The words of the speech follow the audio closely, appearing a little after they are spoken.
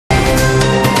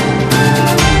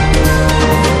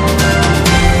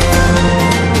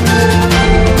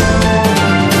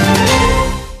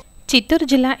చిత్తూరు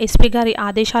జిల్లా ఎస్పీ గారి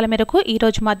ఆదేశాల మేరకు ఈ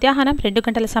రోజు మధ్యాహ్నం 2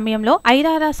 గంటల సమయంలో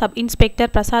ఐరాల సబ్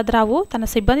ఇన్స్పెక్టర్ ప్రసాదరావు తన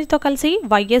సిబ్బందితో కలిసి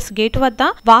వైఎస్ గేట్ వద్ద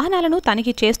వాహనాలను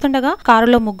తనిఖీ చేస్తుండగా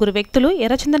కారులో 3 వ్యక్తులు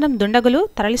ఎర్రచందనం దుండగులు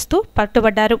తరలిస్తూ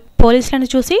పట్టుబడ్డారు. పోలీసులను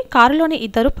చూసి కారులోని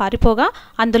 2 పారిపోగా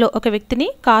అందులో ఒక వ్యక్తిని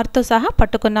కారుతో సహా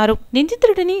పట్టుకున్నారు.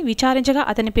 నిందితుడిని విచారించగా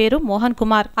అతని పేరు మోహన్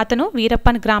కుమార్. అతను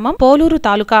వీరప్పన్ గ్రామం, పోలూరు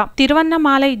తాలూకా,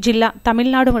 తిరువన్నమాలై జిల్లా,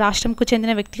 తమిళనాడు రాష్ట్రంకు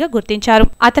చెందిన వ్యక్తిగా గుర్తించారు.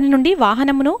 అతని నుండి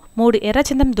వాహనమును 3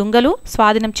 ఎర్రచందనం దుంగలు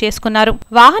స్వాధీనం చేసుకున్నారు.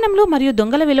 వాహనంలో మరియు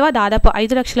దొంగల విలువ దాదాపు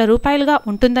 5 లక్షల రూపాయలుగా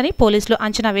ఉంటుందని పోలీసులు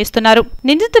అంచనా వేస్తున్నారు.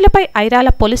 నిందితులపై ఐరాల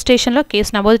పోలీస్ స్టేషన్ లో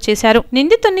కేసు నమోదు చేశారు.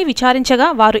 నిందితుల్ని విచారించగా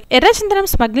వారు ఎర్రచందనం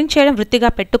స్మగ్లింగ్ చేయడం వృత్తిగా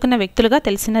పెట్టుకున్న వ్యక్తులుగా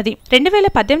తెలిసినది.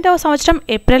 2018వ సంవత్సరం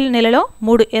ఏప్రిల్ నెలలో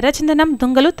 3 ఎర్రచందనం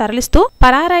దుంగలు తరలిస్తూ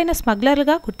పరారైన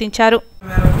స్మగ్లర్లుగా గుర్తించారు.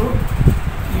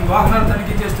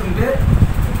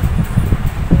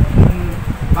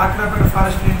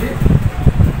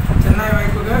 చెన్నై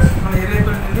వైపుగా మన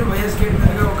ఎర్రేపల్లి నుండి వైఎస్ గేట్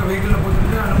మీదుగా ఒక వెహికల్లో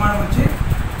పోతుంటే అనుమానం వచ్చి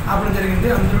ఆపడం జరిగింది.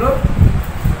 అందులో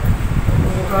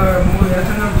ఒక 3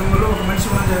 ఎర్రచందనం దుంగలు ఒక మనిషి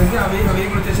ఉండడం జరిగింది. ఆ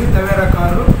వెహికల్ వచ్చేసి తవేరా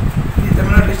కారు, ఇది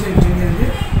తమిళనాడు డిస్ట్రిక్ట్ చెందింది.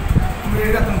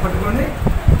 ఇమీడియట్గా అతను పట్టుకొని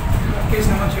కేసు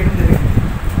నమోదు చేయడం జరిగింది.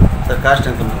 సార్ కాస్ట్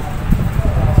ఎంత ఉంది?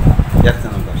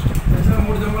 ఎర్రచందనం కాస్ట్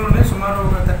 3 దుంగలు ఉన్నాయి, సుమారు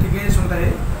ఒక 30 కేజీస్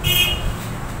ఉంటాయి.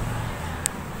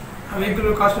 ఆ వెహికల్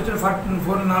కాస్ట్ వచ్చి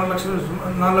 4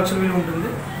 లక్షల విలువ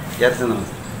ఉంటుంది.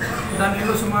 దాని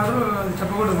విలువ సుమారు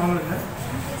చెప్పకూడదు మామూలుగా.